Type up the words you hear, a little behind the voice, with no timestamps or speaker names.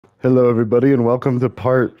Hello, everybody, and welcome to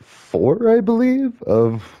part four, I believe,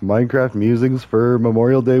 of Minecraft Musings for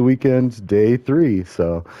Memorial Day weekend, day three.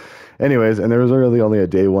 Anyways, and there was really only a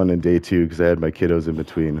day one and day two because I had my kiddos in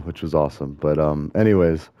between, which was awesome.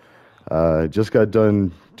 Just got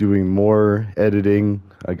done doing more editing.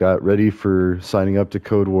 I got ready for signing up to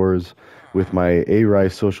Code Wars with my A-Rye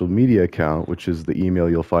social media account, which is the email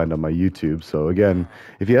you'll find on my YouTube. So again,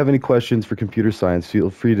 if you have any questions for computer science, feel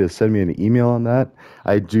free to send me an email on that.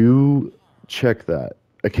 I do check that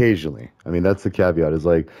occasionally. I mean, that's the caveat is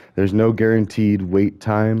like there's no guaranteed wait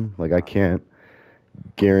time. Like I can't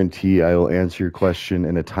guarantee I will answer your question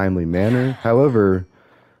in a timely manner. However,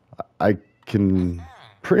 I can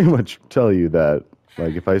pretty much tell you that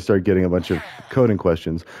like if I start getting a bunch of coding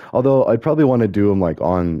questions, although I'd probably want to do them like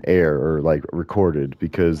on air or like recorded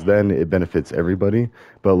because then it benefits everybody.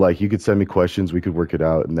 But like you could send me questions, we could work it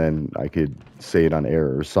out, and then I could say it on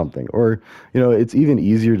air or something. Or it's even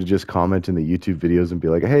easier to just comment in the YouTube videos and be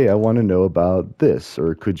like, "Hey, I want to know about this,"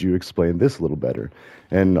 or "Could you explain this a little better?"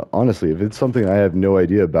 And honestly, if it's something I have no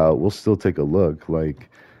idea about, we'll still take a look.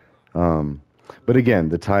 Um, but again,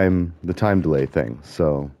 the time delay thing.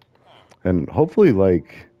 So, and hopefully,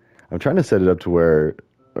 like, I'm trying to set it up to where,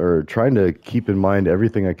 or trying to keep in mind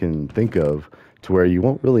everything I can think of to where you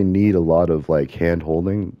won't really need a lot of like hand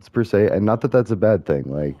holding per se. And not that that's a bad thing.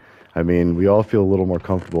 Like, I mean, we all feel a little more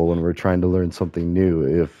comfortable when we're trying to learn something new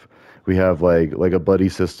if we have like a buddy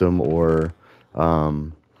system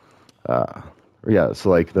um, uh, yeah,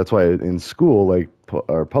 so like that's why in school, like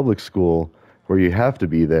or public school, where you have to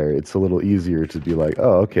be there, it's a little easier to be like,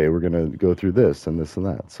 oh, okay, we're gonna go through this and this and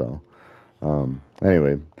that.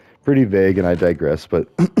 Anyway, pretty vague, and I digress. But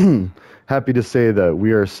happy to say that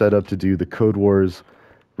we are set up to do the Code Wars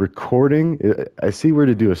recording. I see where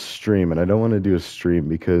to do a stream, and I don't want to do a stream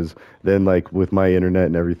because then, like, with my internet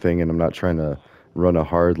and everything, and I'm not trying to run a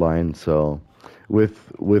hard line. So,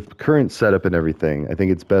 with current setup and everything, I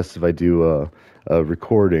think it's best if I do a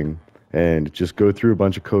recording and just go through a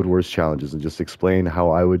bunch of Code Wars challenges and just explain how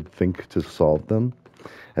I would think to solve them.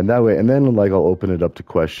 And that way, and then like I'll open it up to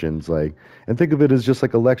questions, like, and think of it as just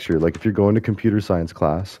like a lecture. Like if you're going to computer science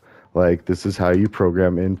class, like this is how you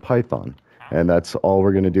program in Python, and that's all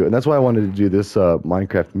we're gonna do. And that's why I wanted to do this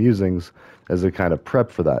Minecraft Musings as a kind of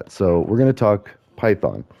prep for that. So we're gonna talk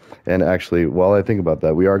Python. And actually, while I think about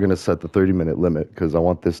that, we are gonna set the 30-minute limit because I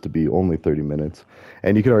want this to be only 30 minutes.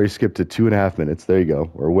 And you can already skip to 2.5 minutes. There you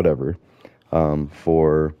go, or whatever,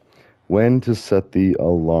 for when to set the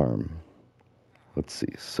alarm. Let's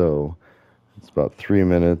see. So it's about 3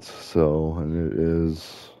 minutes. So, and it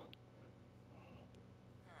is,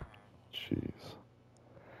 jeez.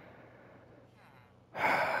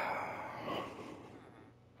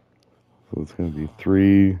 So it's going to be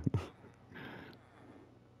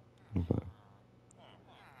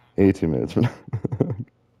 18 minutes from now.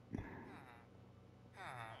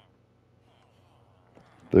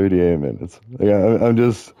 38 minutes. Yeah, I'm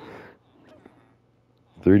just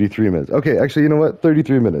 33 minutes. Okay, actually, you know what?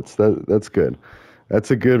 33 minutes. That's good.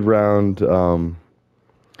 That's a good round. And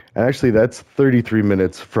actually, that's 33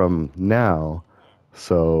 minutes from now.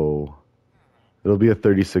 So it'll be a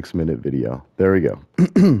 36-minute video. There we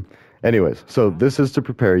go. Anyways, so this is to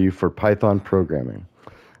prepare you for Python programming.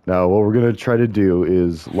 Now, what we're going to try to do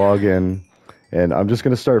is log in, and I'm just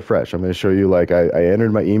going to start fresh. I'm going to show you, like, I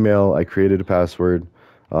entered my email, I created a password,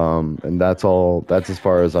 and that's all, that's as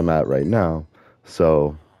far as I'm at right now.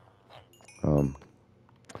 So, um,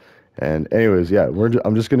 and anyways, yeah,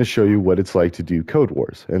 I'm just going to show you what it's like to do Code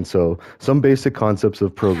Wars. And so some basic concepts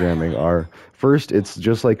of programming are, first, it's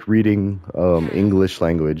just like reading English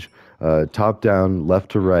language. Top down, left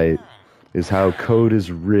to right is how code is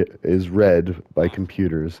read by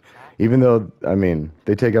computers. Even though, I mean,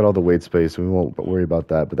 they take out all the white space, and we won't worry about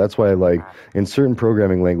that. But that's why, like, in certain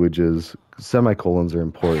programming languages, semicolons are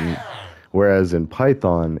important. Whereas in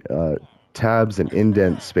Python, tabs and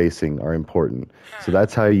indent spacing are important. So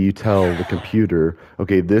that's how you tell the computer,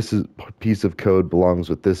 okay, piece of code belongs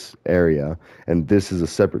with this area, and this is a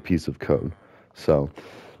separate piece of code. So,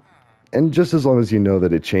 and just as long as you know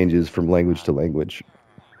that it changes from language to language,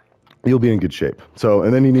 you'll be in good shape. So,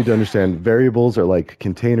 and then you need to understand variables are like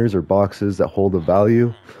containers or boxes that hold a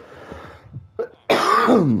value.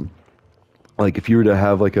 Like if you were to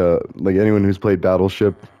have like anyone who's played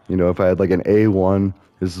Battleship, if I had like an A1,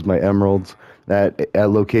 this is my emeralds, at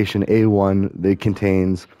location A1, it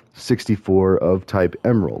contains 64 of type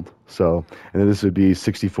emerald. So, and then this would be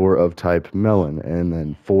 64 of type melon, and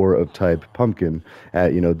then 4 of type pumpkin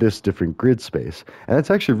at, this different grid space. And that's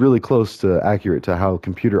actually really close to accurate to how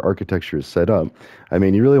computer architecture is set up. I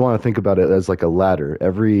mean, you really want to think about it as like a ladder.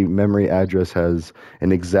 Every memory address has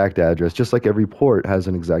an exact address, just like every port has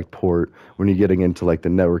an exact port when you're getting into like the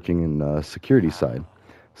networking and security side.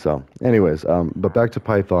 So, anyways, but back to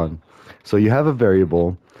Python. So you have a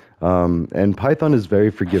variable, and Python is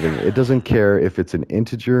very forgiving. It doesn't care if it's an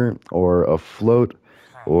integer or a float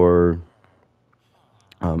or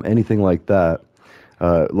anything like that.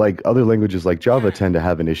 Like other languages like Java tend to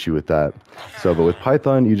have an issue with that. So, but with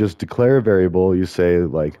Python, you just declare a variable. You say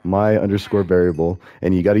like my underscore variable,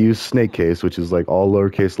 and you got to use snake case, which is like all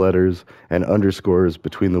lowercase letters and underscores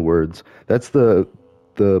between the words. That's the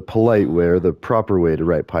polite way or the proper way to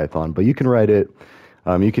write Python. But you can write it.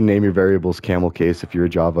 You can name your variables camel case if you're a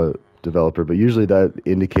Java developer, but usually that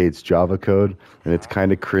indicates Java code, and it's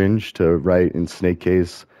kind of cringe to write in snake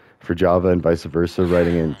case for Java and vice versa,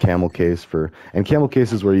 writing in camel case and camel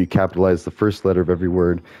case is where you capitalize the first letter of every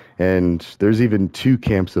word, and there's even two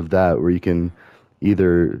camps of that where you can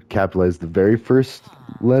either capitalize the very first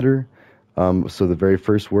letter, so the very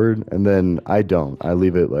first word, and then I don't. I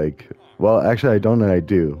leave it like, well, actually I don't and I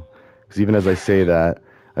do, because even as I say that,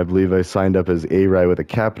 I believe I signed up as A-Rye with a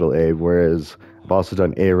capital A, whereas I've also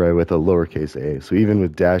done A-Rye with a lowercase a. So even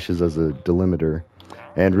with dashes as a delimiter,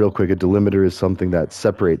 and real quick, a delimiter is something that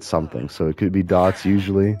separates something. So it could be dots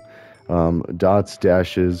usually, dots,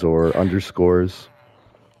 dashes, or underscores,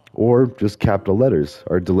 or just capital letters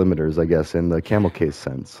are delimiters, I guess, in the camel case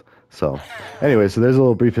sense. So anyway, so there's a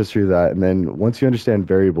little brief history of that. And then once you understand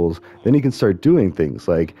variables, then you can start doing things.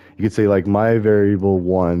 Like you could say like my variable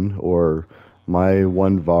 1 or my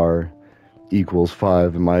 1 var equals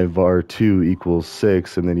 5 and my var 2 equals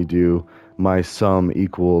 6, and then you do my sum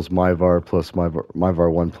equals my var plus my var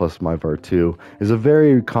 1 plus my var 2 is a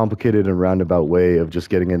very complicated and roundabout way of just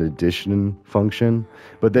getting an addition function.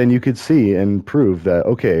 But then you could see and prove that,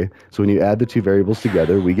 okay, so when you add the two variables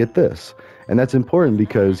together, we get this. And that's important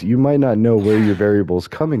because you might not know where your variable is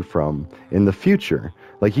coming from in the future.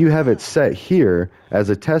 Like you have it set here as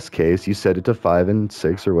a test case, you set it to 5 and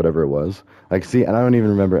 6 or whatever it was. Like, see, and I don't even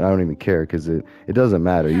remember, and I don't even care because it doesn't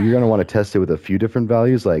matter. You're going to want to test it with a few different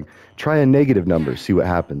values. Like, try a negative number, see what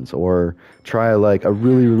happens. Or try, like, a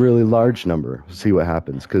really, really large number, see what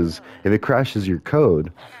happens. Because if it crashes your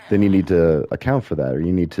code, then you need to account for that, or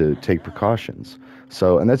you need to take precautions.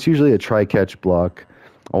 So, and that's usually a try-catch block.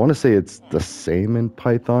 I want to say it's the same in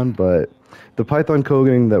Python, but the Python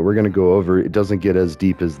coding that we're going to go over, it doesn't get as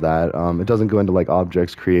deep as that. It doesn't go into, like,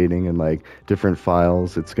 objects creating and, like, different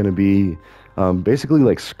files. It's going to be basically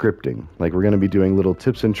like scripting. Like we're going to be doing little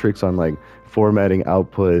tips and tricks on like formatting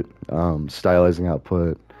output, stylizing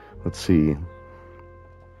output, let's see,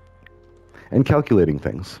 and calculating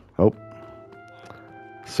things. Oh,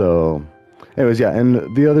 so anyways, yeah.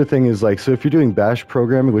 And the other thing is like, so if you're doing bash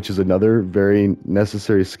programming, which is another very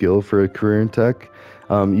necessary skill for a career in tech,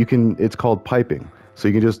 it's called piping. So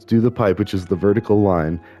you can just do the pipe, which is the vertical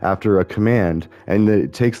line, after a command, and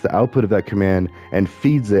it takes the output of that command and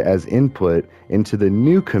feeds it as input into the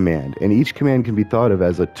new command. And each command can be thought of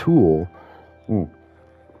as a tool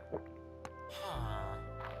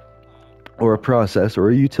or a process or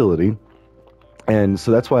a utility. And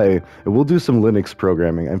so that's why we'll do some Linux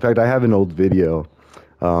programming. In fact, I have an old video.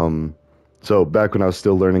 So back when I was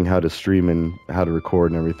still learning how to stream and how to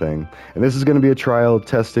record and everything. And this is going to be a trial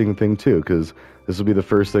testing thing too, because this will be the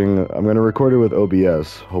first thing. I'm going to record it with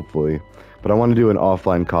OBS, hopefully. But I want to do an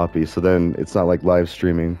offline copy, so then it's not like live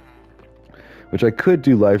streaming. Which I could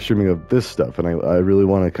do live streaming of this stuff, and I really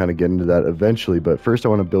want to kind of get into that eventually. But first I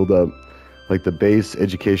want to build up like the base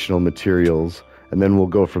educational materials, and then we'll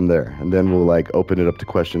go from there. And then we'll like open it up to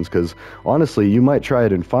questions, because honestly, you might try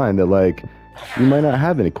it and find that like you might not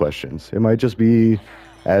have any questions. It might just be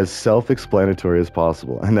as self-explanatory as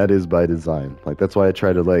possible, and that is by design. Like that's why I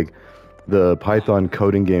try to like the Python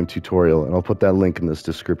coding game tutorial, and I'll put that link in this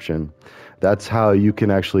description. That's how you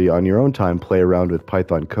can actually on your own time play around with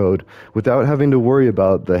Python code without having to worry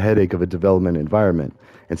about the headache of a development environment.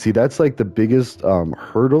 And see, that's like the biggest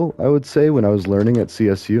hurdle, I would say, when I was learning at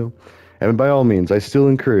CSU. And by all means, I still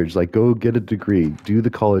encourage, like, go get a degree, do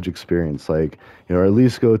the college experience, like, or at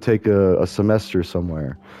least go take a semester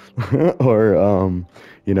somewhere, or,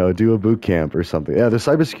 do a boot camp or something. Yeah, the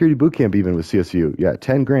cybersecurity boot camp even with CSU, yeah,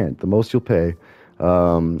 10 grand, the most you'll pay.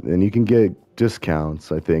 And you can get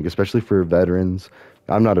discounts, I think, especially for veterans.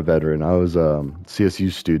 I'm not a veteran. I was a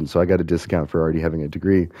CSU student, so I got a discount for already having a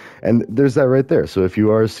degree. And there's that right there. So if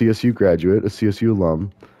you are a CSU graduate, a CSU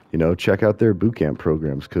alum, check out their bootcamp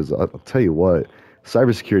programs because I'll tell you what,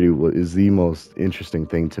 cybersecurity is the most interesting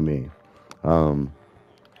thing to me. Um,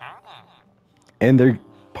 and they're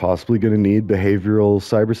possibly going to need behavioral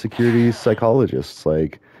cybersecurity psychologists,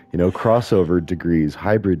 like, crossover degrees,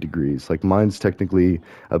 hybrid degrees. Like mine's technically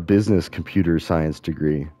a business computer science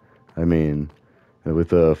degree. I mean,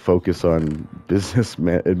 with a focus on business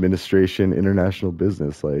administration, international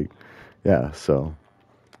business. Like, yeah, so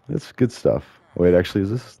it's good stuff. Wait, actually, is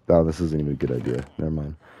this? No, this isn't even a good idea. Never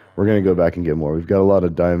mind. We're gonna go back and get more. We've got a lot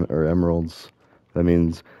of diamond or emeralds. That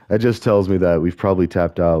means that just tells me that we've probably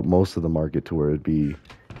tapped out most of the market to where it'd be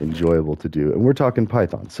enjoyable to do. And we're talking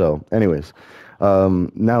Python. So, anyways,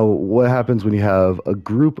 now what happens when you have a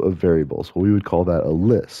group of variables? Well, we would call that a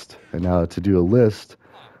list. And now to do a list,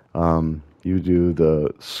 you do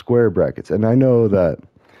the square brackets. And I know that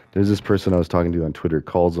there's this person I was talking to on Twitter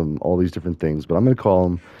calls them all these different things, but I'm going to call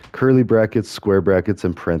them curly brackets, square brackets,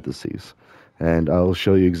 and parentheses. And I'll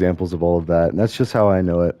show you examples of all of that. And that's just how I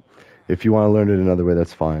know it. If you want to learn it another way,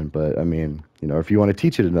 that's fine. But I mean, if you want to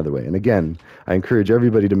teach it another way. And again, I encourage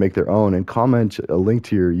everybody to make their own and comment a link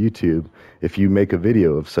to your YouTube if you make a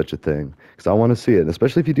video of such a thing. Because I want to see it. And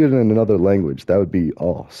especially if you do it in another language. That would be,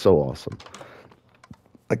 so awesome.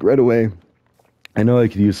 Like right away, I know I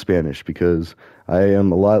could use Spanish because I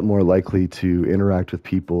am a lot more likely to interact with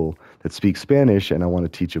people that speak Spanish and I want to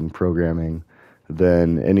teach them programming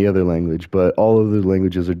than any other language. But all other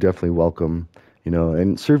languages are definitely welcome,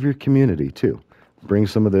 and serve your community too. Bring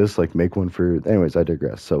some of this, like make one for, anyways, I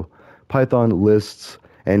digress. So Python lists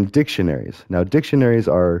and dictionaries. Now, dictionaries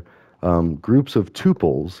are groups of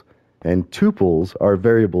tuples, and tuples are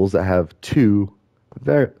variables that have two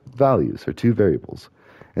values or two variables.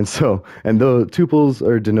 And the tuples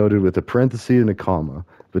are denoted with a parenthesis and a comma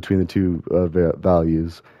between the two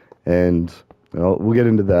values. And we'll get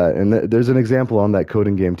into that. And there's an example on that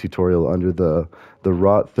coding game tutorial under the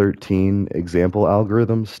ROT 13 example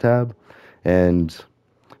algorithms tab. And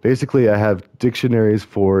basically, I have dictionaries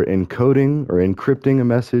for encoding or encrypting a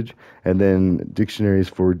message, and then dictionaries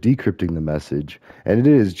for decrypting the message. And it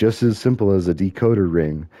is just as simple as a decoder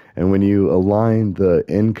ring. And when you align the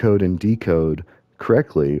encode and decode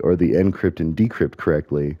correctly, or the encrypt and decrypt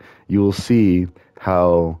correctly, you will see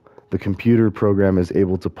how the computer program is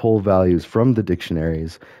able to pull values from the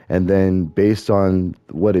dictionaries, and then based on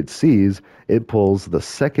what it sees, it pulls the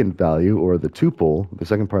second value, or the tuple, the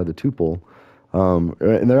second part of the tuple.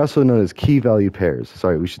 And they're also known as key value pairs.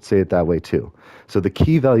 Sorry, we should say it that way too. So the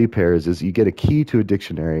key value pairs is you get a key to a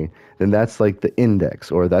dictionary, then that's like the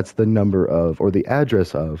index, or that's the number of, or the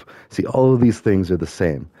address of. See, all of these things are the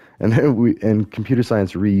same. And then computer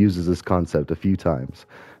science reuses this concept a few times.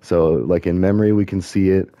 So like in memory, we can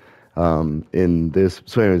see it in this.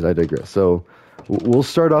 So anyways, I digress. So we'll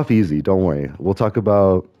start off easy. Don't worry. We'll talk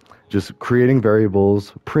about just creating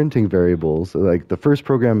variables, printing variables. Like the first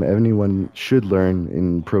program anyone should learn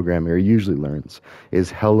in programming, or usually learns,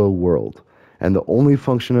 is hello world. And the only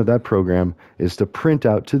function of that program is to print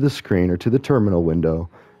out to the screen or to the terminal window,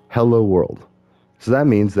 hello world. So that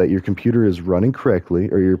means that your computer is running correctly,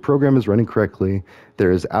 or your program is running correctly.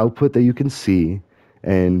 There is output that you can see,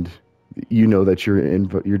 and you know that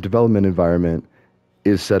your development environment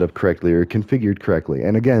is set up correctly or configured correctly.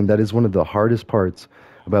 And again, that is one of the hardest parts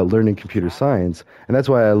about learning computer science. And that's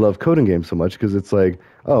why I love coding games so much, because it's like,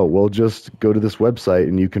 oh, well, just go to this website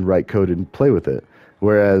and you can write code and play with it.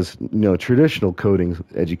 Whereas, traditional coding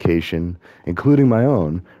education, including my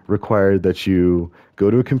own, required that you go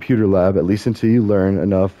to a computer lab, at least until you learn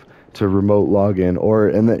enough to remote log in,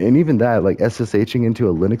 and even that, like SSHing into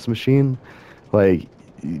a Linux machine, like,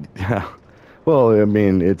 well, I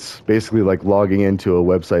mean, it's basically like logging into a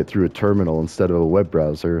website through a terminal instead of a web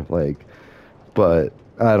browser, but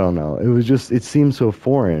I don't know. It seems so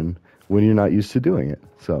foreign when you're not used to doing it.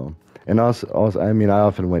 So. And also, I mean, I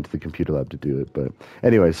often went to the computer lab to do it. But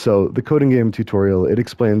anyway, so the coding game tutorial, it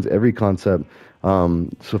explains every concept.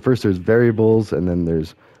 So first there's variables, and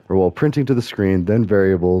then printing to the screen, then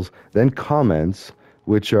variables, then comments,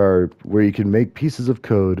 which are where you can make pieces of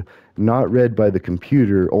code not read by the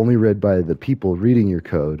computer, only read by the people reading your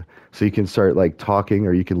code. So you can start like talking,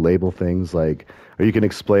 or you can label things or you can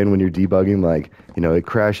explain when you're debugging, it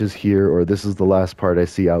crashes here, or this is the last part I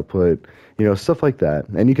see output. Stuff like that.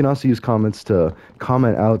 And you can also use comments to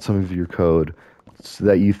comment out some of your code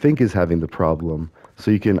that you think is having the problem. So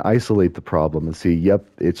you can isolate the problem and see, yep,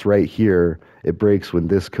 it's right here. It breaks when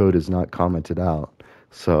this code is not commented out.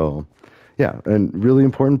 So, yeah, and really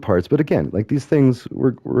important parts. But again, like these things,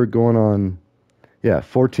 we're going on,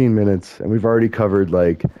 14 minutes, and we've already covered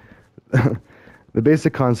the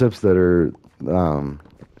basic concepts that are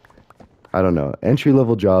I don't know. Entry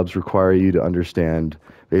level jobs require you to understand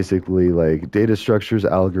basically like data structures,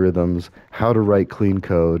 algorithms, how to write clean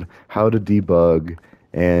code, how to debug,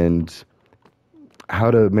 and how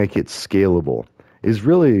to make it scalable is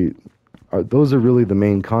really those are really the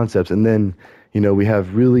main concepts. And then, we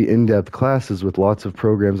have really in-depth classes with lots of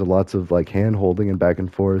programs and lots of like hand holding and back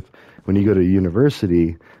and forth when you go to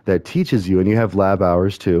university that teaches you, and you have lab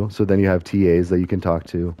hours too. So then you have TAs that you can talk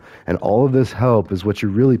to. And all of this help is what you're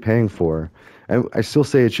really paying for. And I still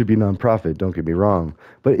say it should be nonprofit, don't get me wrong,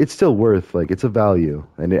 but it's still worth like it's a value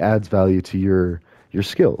and it adds value to your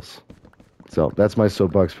skills. So that's my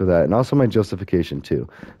soapbox for that, and also my justification too.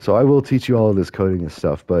 So I will teach you all of this coding and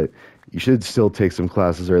stuff, but you should still take some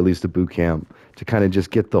classes or at least a boot camp to kind of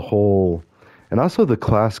just get the whole, and also the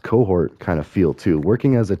class cohort kind of feel too,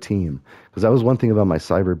 working as a team. Because that was one thing about my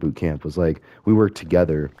cyber boot camp was like we worked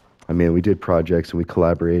together. I mean, we did projects and we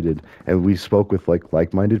collaborated and we spoke with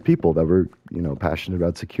like-minded people that were, passionate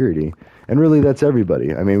about security. And really, that's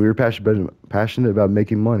everybody. I mean, we were passionate about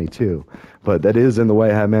making money too. But that is in the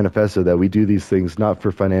White Hat Manifesto that we do these things not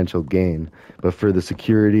for financial gain, but for the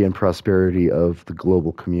security and prosperity of the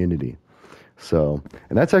global community. So,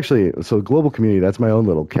 and that's actually, so global community, that's my own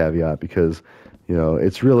little caveat because,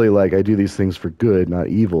 it's really like I do these things for good, not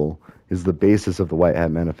evil, is the basis of the White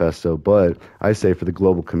Hat Manifesto. But I say for the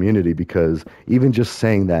global community because even just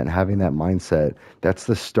saying that and having that mindset, that's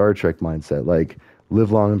the Star Trek mindset. Like,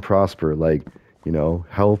 live long and prosper, like,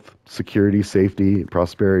 health, security, safety,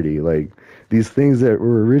 prosperity, like these things that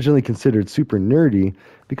were originally considered super nerdy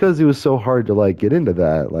because it was so hard to like get into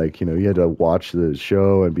that. Like, you had to watch the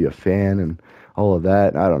show and be a fan and all of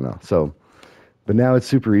that. I don't know. So, but now it's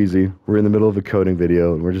super easy. We're in the middle of a coding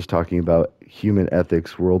video and we're just talking about human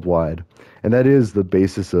ethics worldwide. And that is the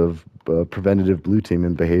basis of preventative blue team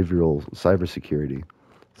and behavioral cybersecurity.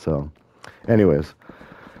 So, anyways,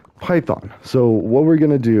 Python. So what we're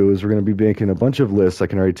going to do is we're going to be making a bunch of lists, I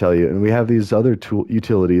can already tell you, and we have these other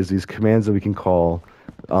utilities, these commands that we can call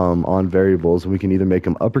on variables, and we can either make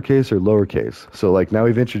them uppercase or lowercase. So like now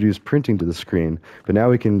we've introduced printing to the screen, but now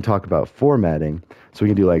we can talk about formatting. So we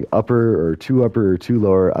can do like upper or two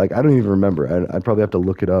lower. Like I don't even remember. I'd probably have to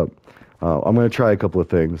look it up. I'm going to try a couple of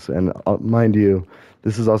things, and mind you,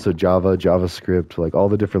 this is also Java, JavaScript, like all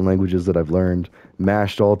the different languages that I've learned,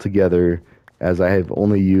 mashed all together as I have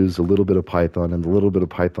only used a little bit of Python, and the little bit of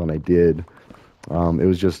Python I did,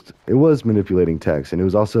 it was manipulating text, and it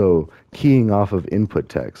was also keying off of input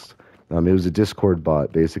text. It was a Discord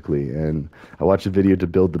bot, basically, and I watched a video to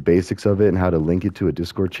build the basics of it and how to link it to a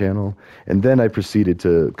Discord channel, and then I proceeded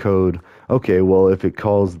to code, okay, well, if it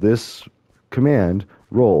calls this command,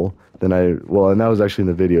 roll, then and that was actually in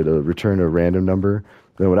the video, to return a random number.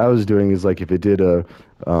 Then what I was doing is like if it did a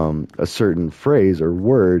certain phrase or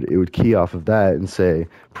word, it would key off of that and say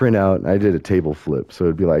print out. And I did a table flip, so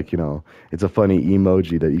it'd be like it's a funny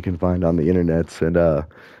emoji that you can find on the internet, and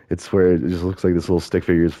it's where it just looks like this little stick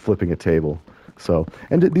figure is flipping a table. So,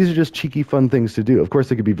 and these are just cheeky, fun things to do. Of course,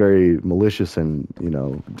 they could be very malicious and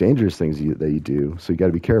dangerous things that you do. So you got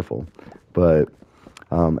to be careful. But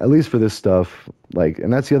at least for this stuff,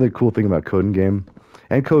 and that's the other cool thing about Code and Game.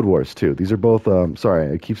 And Code Wars, too. These are both,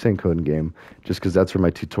 sorry, I keep saying Code and Game, just because that's where my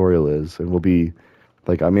tutorial is. And we'll be,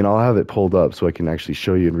 I'll have it pulled up so I can actually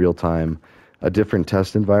show you in real time a different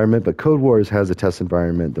test environment. But Code Wars has a test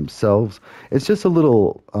environment themselves. It's just a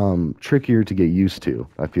little trickier to get used to,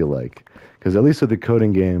 I feel like. Because at least with the Code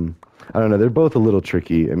and Game, I don't know, they're both a little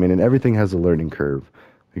tricky. I mean, and everything has a learning curve.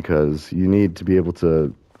 Because you need to be able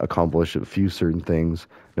to accomplish a few certain things,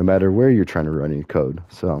 no matter where you're trying to run your code.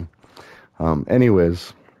 So...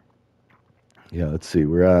 anyways, yeah, let's see.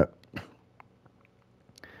 We're at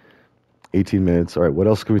 18 minutes. All right, what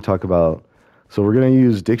else can we talk about? So we're going to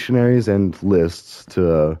use dictionaries and lists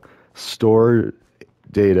to store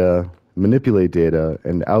data, manipulate data,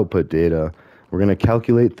 and output data. We're going to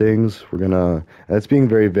calculate things. That's being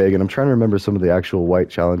very vague, and I'm trying to remember some of the actual white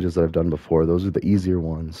challenges that I've done before. Those are the easier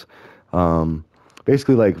ones.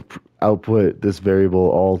 Basically, output this variable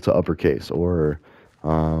all to uppercase, or...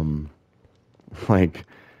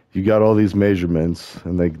 you got all these measurements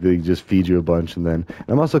and they just feed you a bunch, and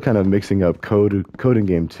I'm also kind of mixing up coding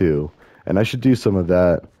game too, and I should do some of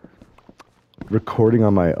that recording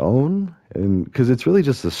on my own, and because it's really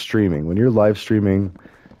just the streaming when you're live streaming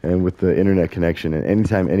and with the internet connection, and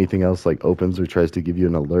anytime anything else opens or tries to give you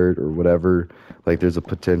an alert or whatever, there's a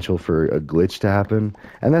potential for a glitch to happen,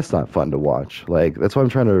 and that's not fun to watch. That's why I'm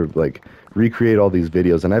trying to recreate all these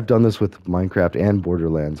videos, and I've done this with Minecraft and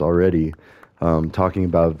Borderlands already. Talking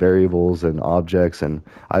about variables and objects, and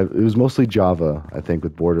it was mostly Java, I think,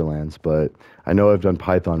 with Borderlands, but I know I've done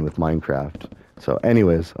Python with Minecraft. So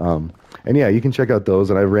anyways, and yeah, you can check out those,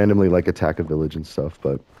 and I randomly like attack a village and stuff.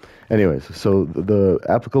 But anyways, so the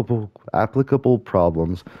applicable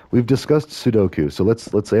problems we've discussed Sudoku. So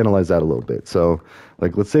let's analyze that a little bit. So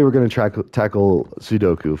like let's say we're going to tackle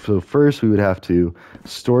Sudoku. So first we would have to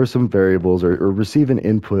store some variables or receive an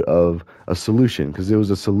input of a solution because it was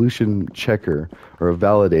a solution checker or a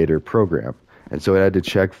validator program. And so it had to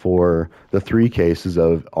check for the three cases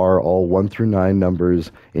of are all 1 through 9 numbers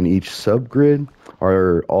in each subgrid,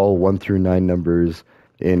 are all 1 through 9 numbers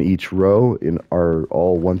in each row, are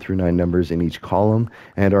all 1 through 9 numbers in each column,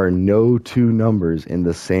 and are no two numbers in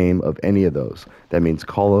the same of any of those. That means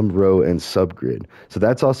column, row, and subgrid. So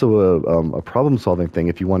that's also a problem-solving thing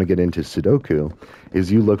if you want to get into Sudoku, is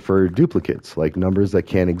you look for duplicates, like numbers that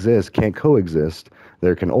can't exist, can't coexist,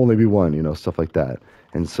 there can only be one, stuff like that.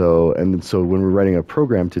 And so when we're writing a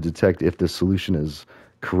program to detect if the solution is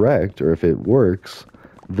correct or if it works,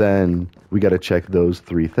 then we got to check those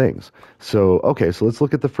three things. So, okay, so let's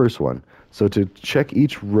look at the first one. So to check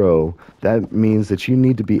each row, that means that you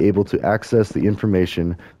need to be able to access the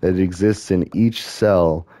information that exists in each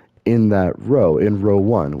cell in that row, in row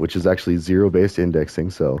 1, which is actually zero-based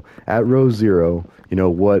indexing. So at row 0,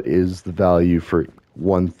 what is the value for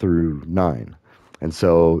 1 through 9? And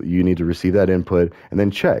so you need to receive that input and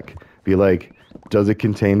then check. Be like, does it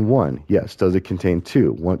contain 1? Yes. Does it contain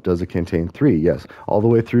 2? Does it contain 3? Yes. All the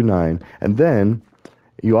way through 9. And then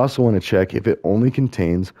you also want to check if it only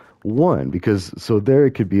contains 1, because so there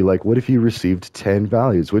it could be like, what if you received 10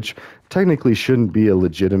 values, which technically shouldn't be a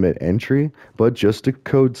legitimate entry, but just to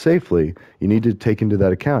code safely, you need to take into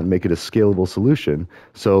that account and make it a scalable solution.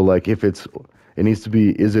 So like if it needs to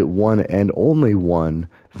be, is it 1 and only 1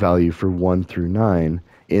 value for 1 through 9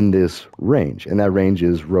 in this range? And that range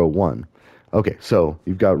is row 1. Okay, so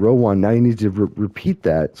you've got row 1. Now you need to repeat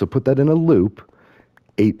that. So put that in a loop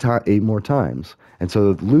 8 more times. And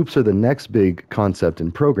so loops are the next big concept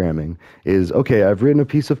in programming is, okay, I've written a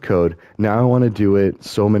piece of code. Now I want to do it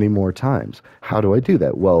so many more times. How do I do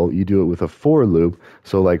that? Well, you do it with a for loop.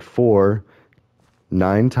 So like for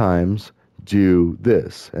 9 times, do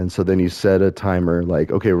this. And so then you set a timer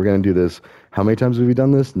like, okay, we're going to do this. How many times have we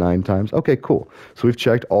done this? 9 times. Okay, cool. So we've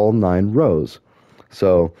checked all 9 rows.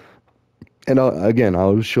 So, and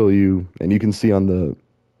I'll show you, and you can see on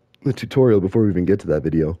the tutorial before we even get to that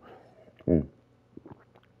video.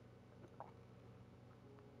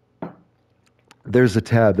 There's a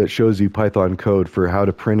tab that shows you Python code for how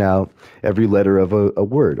to print out every letter of a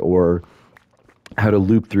word, or how to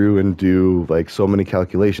loop through and do like so many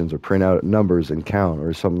calculations or print out numbers and count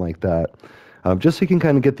or something like that. Just so you can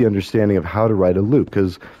kind of get the understanding of how to write a loop,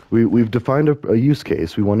 because we've defined a use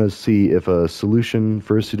case. We want to see if a solution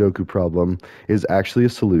for a Sudoku problem is actually a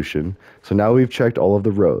solution. So now we've checked all of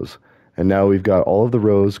the rows, and now we've got all of the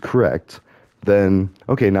rows correct. Then,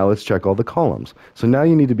 okay, now let's check all the columns. So now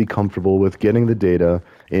you need to be comfortable with getting the data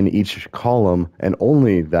in each column and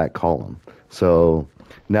only that column. So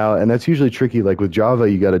now, and that's usually tricky. Like with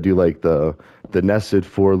Java, you got to do like the nested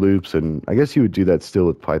for loops, and I guess you would do that still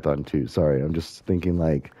with Python too. Sorry, I'm just thinking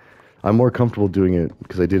like I'm more comfortable doing it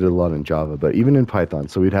because I did it a lot in Java, but even in Python.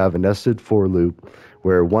 So we'd have a nested for loop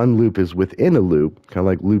where one loop is within a loop, kind of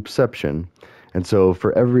like loopception. And so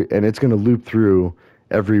for and it's going to loop through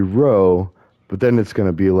every row, but then it's going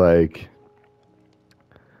to be like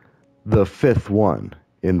the 5th one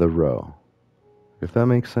in the row, if that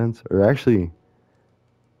makes sense. Or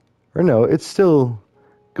no, it's still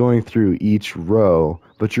going through each row,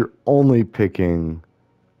 but you're only picking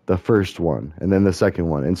the first one and then the second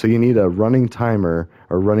one. And so you need a running timer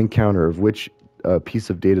or running counter of which piece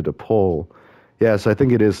of data to pull. Yeah, so I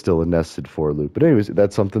think it is still a nested for loop. But anyways,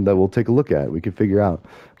 that's something that we'll take a look at. We can figure out.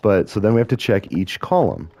 But so then we have to check each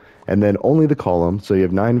column. And then only the column. So you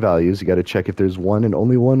have 9 values. You got to check if there's 1 and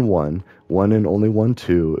only 1, 1, 1 and only 1,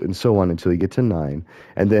 2, and so on until you get to 9.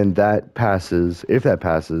 And then that passes. If that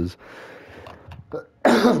passes,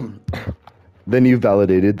 then you've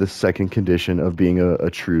validated the second condition of being a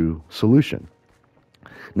true solution.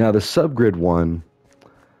 Now the subgrid one,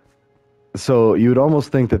 so you would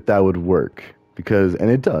almost think that would work, because, and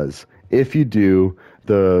it does, if you do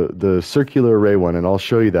the circular array one, and I'll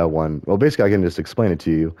show you that one. Well, basically I can just explain it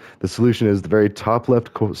to you. The solution is the very top left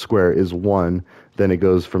square is 1, then it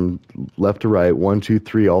goes from left to right, 1, 2,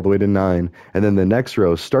 3, all the way to 9, and then the next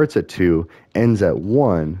row starts at 2, ends at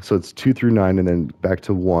 1, so it's 2 through 9, and then back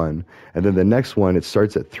to 1, and then the next one, it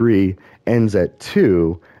starts at 3, ends at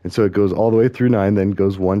 2, and so it goes all the way through 9, then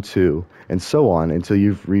goes 1, 2, and so on until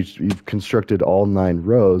you've constructed all 9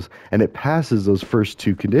 rows, and it passes those first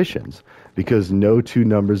 2 conditions, because no 2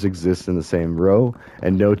 numbers exist in the same row,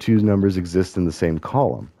 and no 2 numbers exist in the same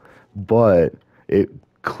column. But it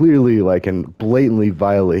clearly like and blatantly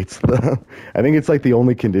violates the I think it's like the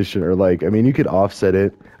only condition or like I mean you could offset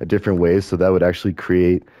it a different way so that would actually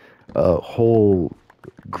create a whole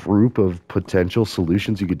group of potential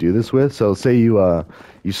solutions you could do this with. So say you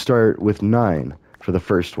start with 9 for the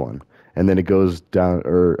first one and then it goes down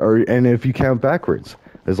or and if you count backwards,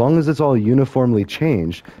 as long as it's all uniformly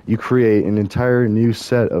changed, you create an entire new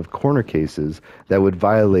set of corner cases that would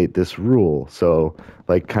violate this rule. So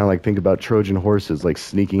like kind of like think about Trojan horses, like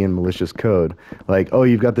sneaking in malicious code. Like, oh,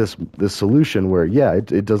 you've got this solution where yeah,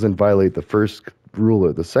 it doesn't violate the first rule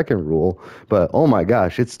or the second rule, but oh my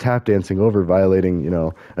gosh, it's tap dancing over violating,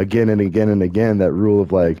 again and again and again that rule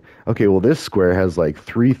of like, okay, well this square has like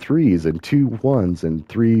 3 3s and 2 1s and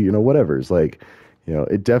 3, whatever's like,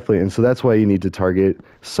 it definitely, and so that's why you need to target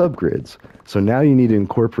subgrids. So now you need to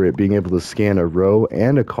incorporate being able to scan a row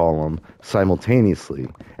and a column simultaneously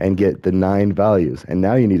and get the 9 values. And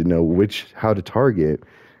now you need to know how to target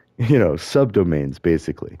subdomains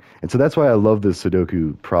basically. And so that's why I love this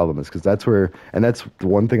Sudoku problem is because and that's the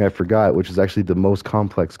one thing I forgot, which is actually the most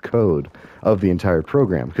complex code of the entire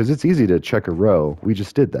program because it's easy to check a row. We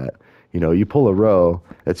just did that. You pull a row,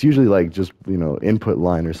 that's usually like just, input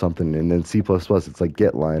line or something. And then C++, it's like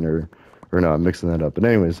get line or no, I'm mixing that up. But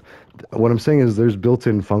anyways, what I'm saying is there's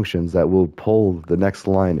built-in functions that will pull the next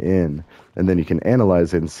line in, and then you can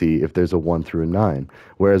analyze it and see if there's a 1 through a 9.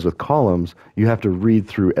 Whereas with columns, you have to read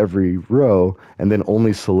through every row and then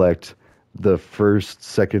only select the first,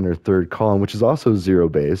 second, or third column, which is also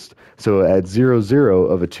zero-based. So at 0, 0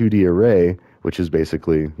 of a 2D array, which is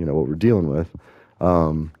basically, what we're dealing with,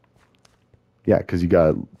 yeah, because you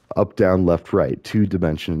got up, down, left, right, 2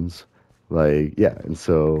 dimensions. Like, yeah, and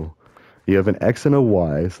so you have an X and a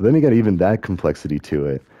Y, so then you got even that complexity to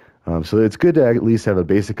it. So it's good to at least have a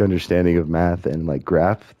basic understanding of math and like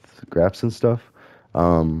graphs and stuff,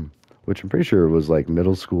 which I'm pretty sure was like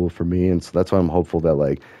middle school for me, and so that's why I'm hopeful that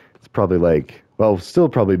like it's probably like well, still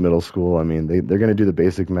probably middle school. I mean, they're gonna do the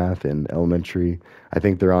basic math in elementary. I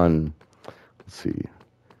think they're on, let's see,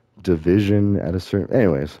 division at a certain.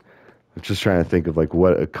 Anyways, I'm just trying to think of like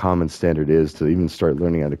what a common standard is to even start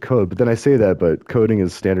learning how to code. But then I say that, but coding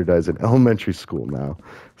is standardized in elementary school now.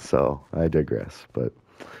 So I digress. But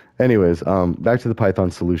anyways, back to the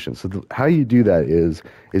Python solution. So how you do that is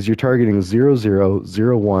you're targeting 0, 0,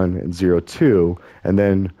 0, 1, and 0, 2. And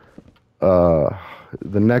then the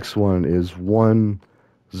next one is 1,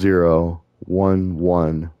 0, 1,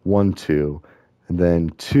 1, 1, 2. And then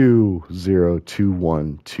 2, 0, 2,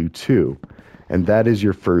 1, 2, 2. And that is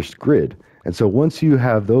your first grid. And so once you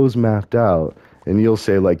have those mapped out, and you'll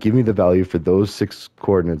say, like, give me the value for those 6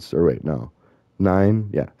 coordinates, or wait, no,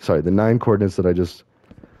 9, yeah, sorry, the 9 coordinates that I just,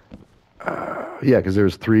 yeah, because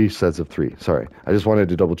there's 3 sets of 3, sorry. I just wanted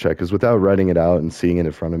to double check, because without writing it out and seeing it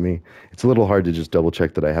in front of me, it's a little hard to just double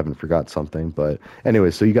check that I haven't forgot something. But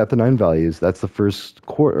anyway, so you got the 9 values, that's the first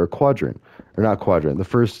quadrant, or not quadrant, the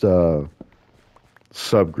first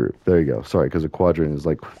subgroup. There you go. Sorry, because a quadrant is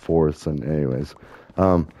like fourths, and anyways,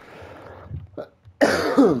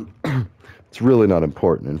 it's really not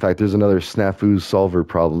important. In fact, there's another snafu solver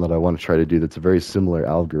problem that I want to try to do that's a very similar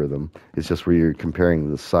algorithm. It's just where you're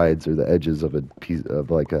comparing the sides or the edges of a piece of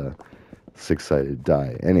like a 6-sided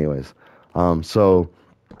die. Anyways, so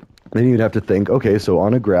then you'd have to think, okay, so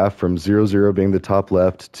on a graph from 0, 0 being the top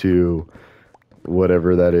left to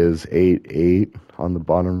whatever that is, 8, 8 on the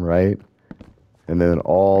bottom right, and then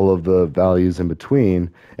all of the values in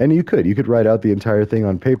between. And you could write out the entire thing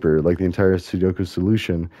on paper, like the entire Sudoku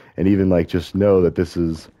solution, and even like just know that this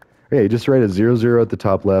is, hey, just write a 0, 0 at the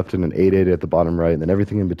top left and an 8, 8 at the bottom right, and then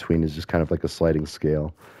everything in between is just kind of like a sliding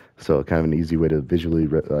scale. So kind of an easy way to visually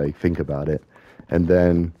like think about it. And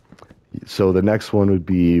then, so the next one would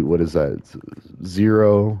be, what is that?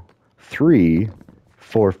 0, 3,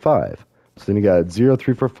 4, 5. So then you got 0,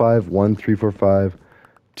 3, 4, 5, 1, 3, 4, 5,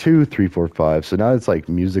 2, 3, 4, 5. So now it's like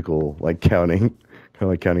musical, like counting, kind of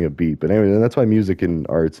like counting a beat. But anyway, and that's why music and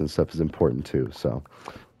arts and stuff is important too. So,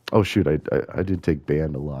 oh shoot, I did take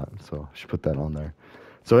band a lot, so I should put that on there.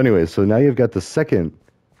 So anyway, so now you've got the second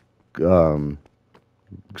subgroup.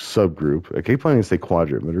 I keep wanting to say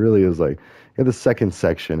quadrant, but it really is like you have the second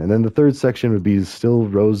section, and then the third section would be still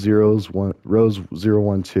rows 0,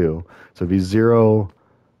 1, 2. So it'd be 0.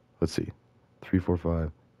 Let's see, 3, 4,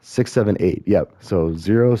 5. 6, 7, 8. Yep. So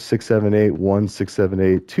 0, 6, 7, 8, 1, 6, 7,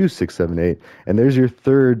 8, 2, 6, 7, 8. And there's your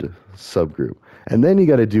third subgroup. And then you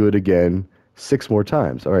got to do it again 6 more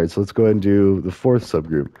times. All right. So let's go ahead and do the fourth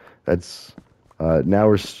subgroup. That's now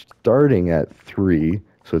we're starting at 3.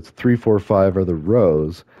 So it's 3, 4, 5 are the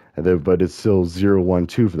rows, and then, but it's still 0, 1,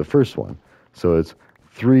 2 for the first one. So it's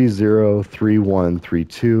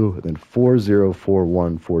 303132, then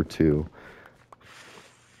 404142.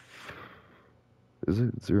 Is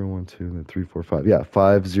it 012 and then 345? Yeah,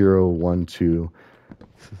 5012.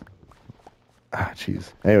 Ah,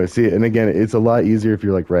 jeez. Anyway, see, and again, it's a lot easier if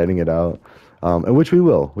you're like writing it out, and which we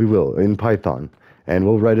will in Python, and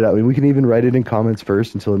we'll write it out. I mean, we can even write it in comments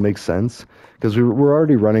first until it makes sense, because we're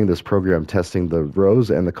already running this program testing the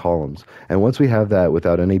rows and the columns, and once we have that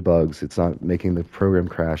without any bugs, it's not making the program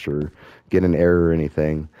crash or get an error or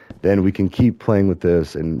anything, then we can keep playing with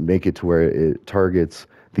this and make it to where it targets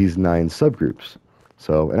these 9 subgroups.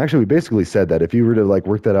 So, and actually, we basically said that if you were to like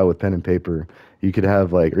work that out with pen and paper, you could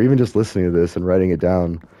have like, or even just listening to this and writing it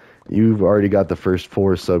down, you've already got the first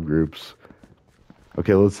 4 subgroups.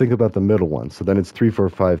 Okay, let's think about the middle one. So then it's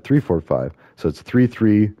 345, 345. So it's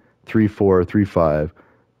 33, 34, 35,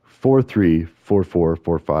 43, 44,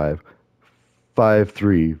 45,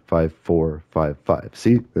 53, 54, 55.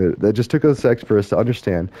 See, that just took a sec for us to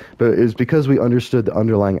understand, but it's because we understood the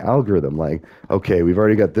underlying algorithm. Like, okay, we've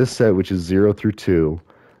already got this set, which is 0 through 2,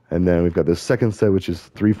 and then we've got this second set, which is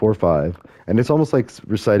 3, 4, 5, and it's almost like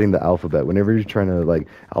reciting the alphabet. Whenever you're trying to like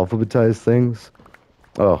alphabetize things,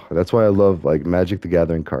 oh, that's why I love like Magic the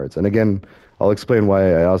Gathering cards. And again, I'll explain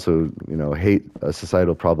why I also, hate a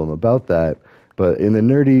societal problem about that, but in the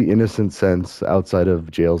nerdy, innocent sense, outside of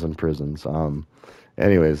jails and prisons.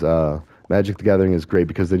 Anyways, Magic the Gathering is great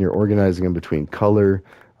because then you're organizing in between color,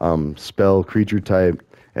 spell, creature type,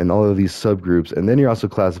 and all of these subgroups, and then you're also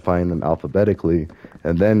classifying them alphabetically,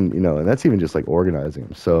 and then, and that's even just like organizing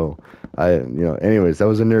them. So anyways, that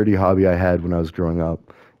was a nerdy hobby I had when I was growing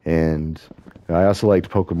up, and I also liked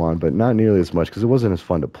Pokemon, but not nearly as much because it wasn't as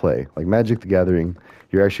fun to play. Like Magic the Gathering,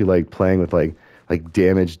 you're actually like playing with like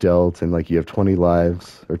damage dealt, and like you have 20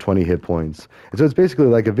 lives or 20 hit points. And so it's basically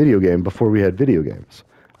like a video game before we had video games.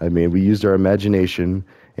 I mean, we used our imagination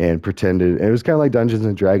and pretended, and it was kind of like Dungeons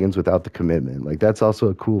and Dragons without the commitment. Like that's also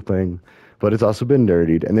a cool thing, but it's also been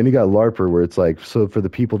nerdied. And then you got LARPer, where it's like, so for the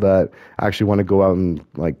people that actually want to go out and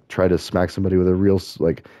like try to smack somebody with a real,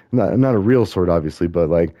 like not a real sword, obviously, but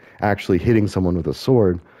like actually hitting someone with a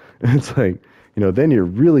sword, it's like, then you're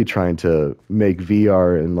really trying to make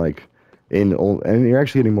VR and like and you're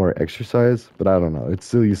actually getting more exercise, but I don't know. It's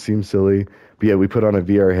still, you seem silly. But yeah, we put on a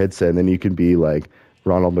VR headset, and then you can be like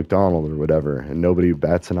Ronald McDonald or whatever, and nobody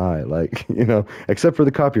bats an eye, like, except for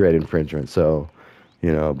the copyright infringement. So,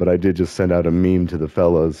 but I did just send out a meme to the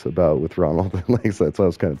fellows about with Ronald, like, so that's why I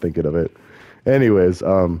was kind of thinking of it. Anyways,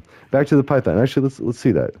 back to the Python. Actually, let's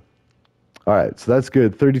see that. All right, so that's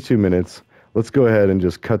good. 32 minutes. Let's go ahead and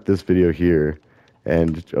just cut this video here.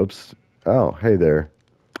 And oops. Oh, hey there.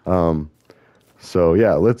 So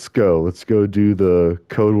yeah, let's go. Let's go do the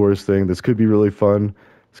Code Wars thing. This could be really fun.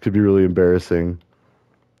 This could be really embarrassing.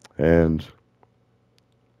 And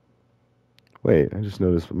wait, I just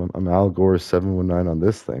noticed I'm Al Gore 719 on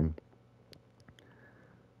this thing.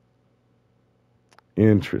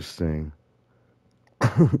 Interesting.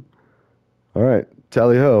 All right,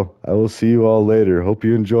 tally ho. I will see you all later. Hope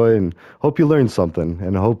you enjoy and hope you learned something.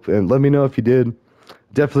 And let me know if you did.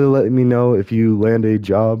 Definitely let me know if you land a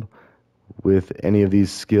job with any of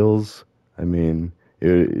these skills. I mean,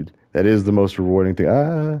 that is the most rewarding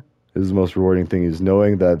thing. Is the most rewarding thing is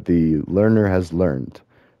knowing that the learner has learned.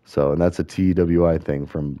 So, and that's a TWI thing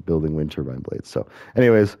from building wind turbine blades. So,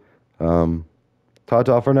 anyways,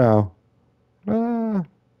 ta-ta for now. I'm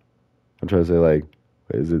trying to say, like,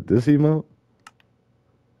 wait, is it this emote?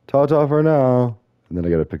 Ta-ta for now. And then I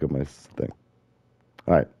gotta pick up my thing.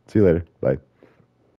 All right, see you later. Bye.